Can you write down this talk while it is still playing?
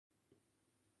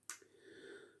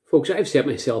Folks, I've set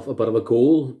myself a bit of a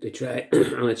goal to try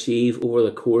and achieve over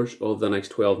the course of the next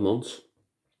 12 months.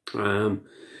 And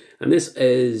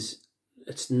it's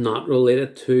not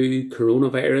related to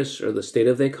coronavirus or the state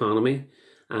of the economy.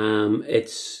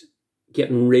 It's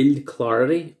getting real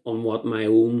clarity on what my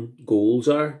own goals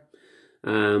are.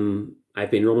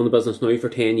 I've been running the business now for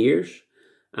 10 years.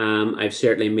 I've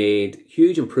certainly made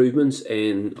huge improvements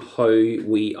in how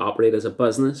we operate as a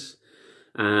business.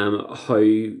 How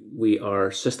we are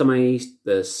systemized,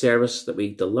 the service that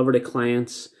we deliver to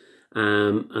clients,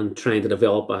 and trying to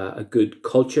develop a good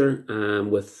culture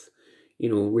with,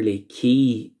 really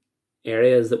key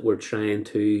areas that we're trying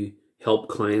to help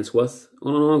clients with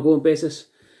on an ongoing basis.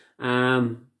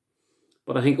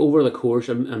 But I think over the course,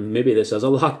 and maybe this is a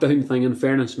lockdown thing in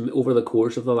fairness, over the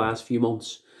course of the last few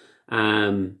months,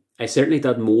 I certainly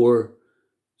did more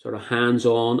sort of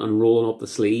hands-on and rolling up the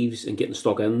sleeves and getting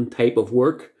stuck in type of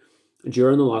work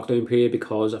during the lockdown period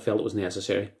because I felt it was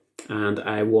necessary. And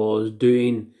I was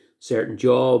doing certain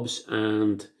jobs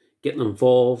and getting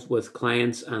involved with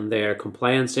clients and their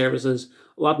compliance services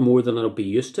a lot more than I'd be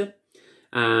used to.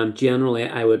 Generally,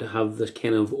 I would have this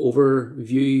kind of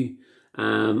overview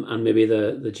and maybe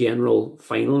the general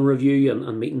final review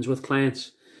and meetings with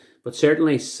clients. But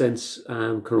certainly since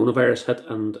coronavirus hit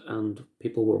and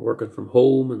people were working from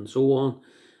home and so on,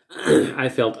 I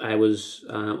felt I was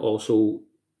also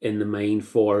in the mind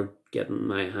for getting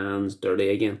my hands dirty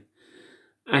again.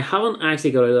 I haven't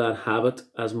actually got out of that habit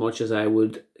as much as I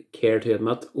would care to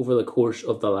admit over the course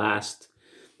of the last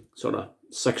sort of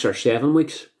 6 or 7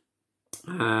 weeks.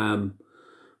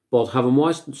 But having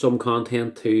watched some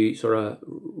content to sort of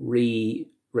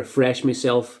refresh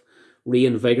myself,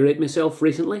 reinvigorate myself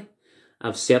recently,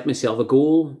 I've set myself a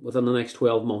goal within the next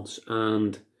 12 months.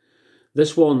 And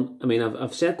this one,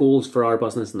 I've set goals for our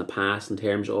business in the past in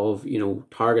terms of,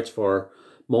 targets for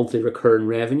monthly recurring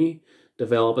revenue,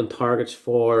 developing targets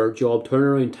for job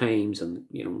turnaround times and,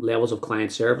 levels of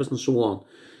client service and so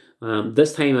on.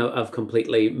 This time I've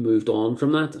completely moved on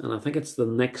from that. And I think it's the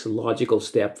next logical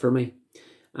step for me.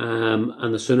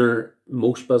 And the sooner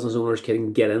most business owners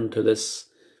can get into this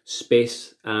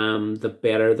space, the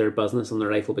better their business and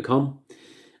their life will become.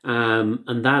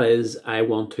 And that is, I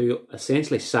want to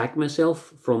essentially sack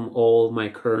myself from all my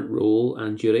current role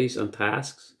and duties and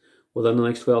tasks within the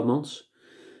next 12 months.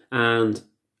 And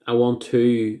I want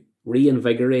to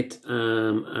reinvigorate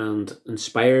and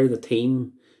inspire the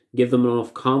team, give them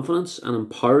enough confidence and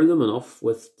empower them enough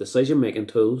with decision-making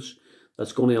tools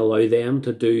that's going to allow them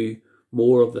to do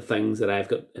more of the things that I've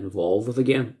got involved with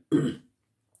again.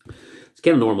 It's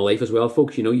kind of normal life as well,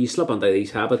 folks. You slip into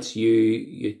these habits,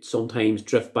 you sometimes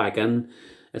drift back in.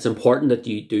 It's important that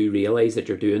you do realise that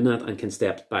you're doing that and can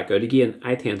step back out again.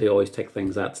 I tend to always take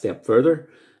things that step further.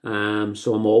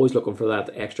 So I'm always looking for that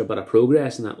extra bit of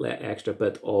progress and that extra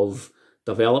bit of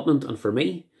development. And for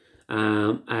me,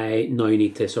 I now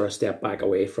need to sort of step back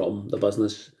away from the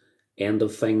business end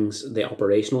of things, the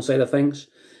operational side of things.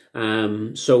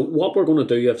 So what we're going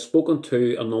to do, I've spoken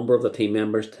to a number of the team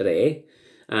members today.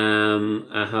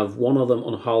 I have one of them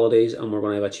on holidays and we're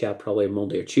going to have a chat probably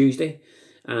Monday or Tuesday.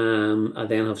 I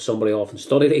then have somebody off on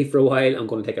study leave for a while. I'm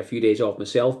going to take a few days off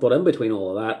myself, but in between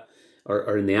all of that,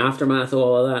 or in the aftermath of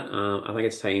all of that, I think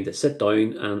it's time to sit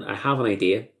down and I have an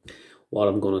idea what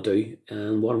I'm going to do.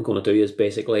 And what I'm going to do is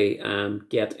basically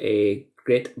get a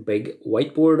great big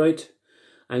whiteboard out.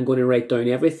 I'm going to write down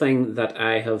everything that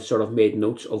I have sort of made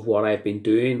notes of what I've been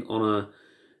doing on a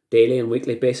daily and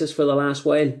weekly basis for the last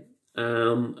while.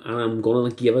 And I'm going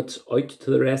to give it out to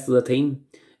the rest of the team.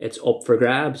 It's up for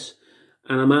grabs.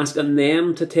 And I'm asking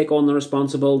them to take on the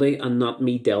responsibility and not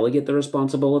me delegate the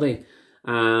responsibility.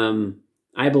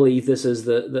 I believe this is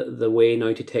the way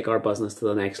now to take our business to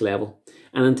the next level.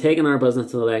 And in taking our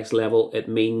business to the next level, it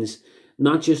means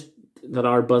not just that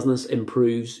our business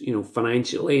improves,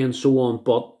 financially and so on,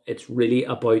 but it's really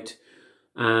about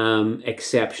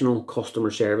exceptional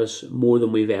customer service more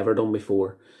than we've ever done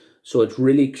before. So it's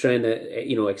really trying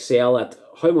to, excel at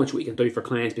how much we can do for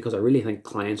clients, because I really think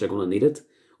clients are going to need it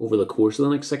over the course of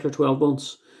the next 6 or 12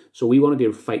 months. So we want to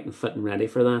be fighting fit and ready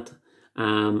for that.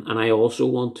 And I also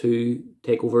want to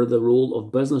take over the role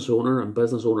of business owner and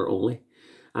business owner only.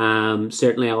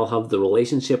 Certainly I'll have the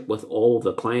relationship with all of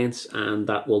the clients and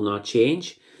that will not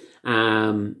change.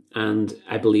 And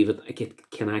I believe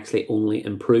it can actually only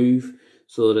improve,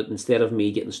 so that instead of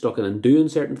me getting stuck in and doing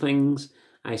certain things,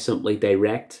 I simply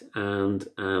direct and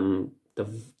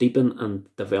deepen and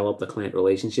develop the client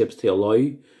relationships to allow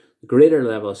the greater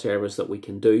level of service that we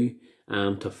can do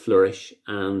to flourish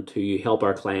and to help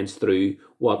our clients through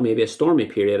what may be a stormy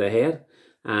period ahead.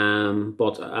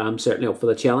 But I'm certainly up for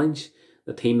the challenge.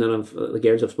 The team that the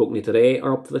girls I've spoken to today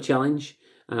are up for the challenge.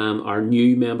 Our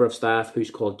new member of staff,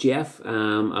 who's called Jeff,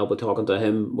 I'll be talking to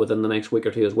him within the next week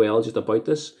or two as well, just about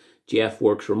this. Jeff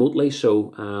works remotely,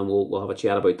 so we'll have a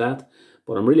chat about that.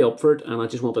 But I'm really up for it, and I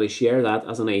just wanted to share that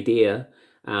as an idea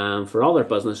for other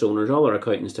business owners, other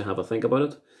accountants to have a think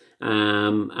about it.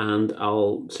 And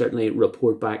I'll certainly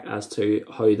report back as to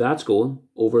how that's going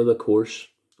over the course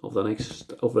of the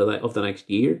next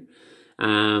year.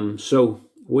 So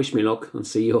wish me luck and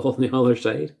see you all on the other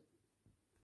side.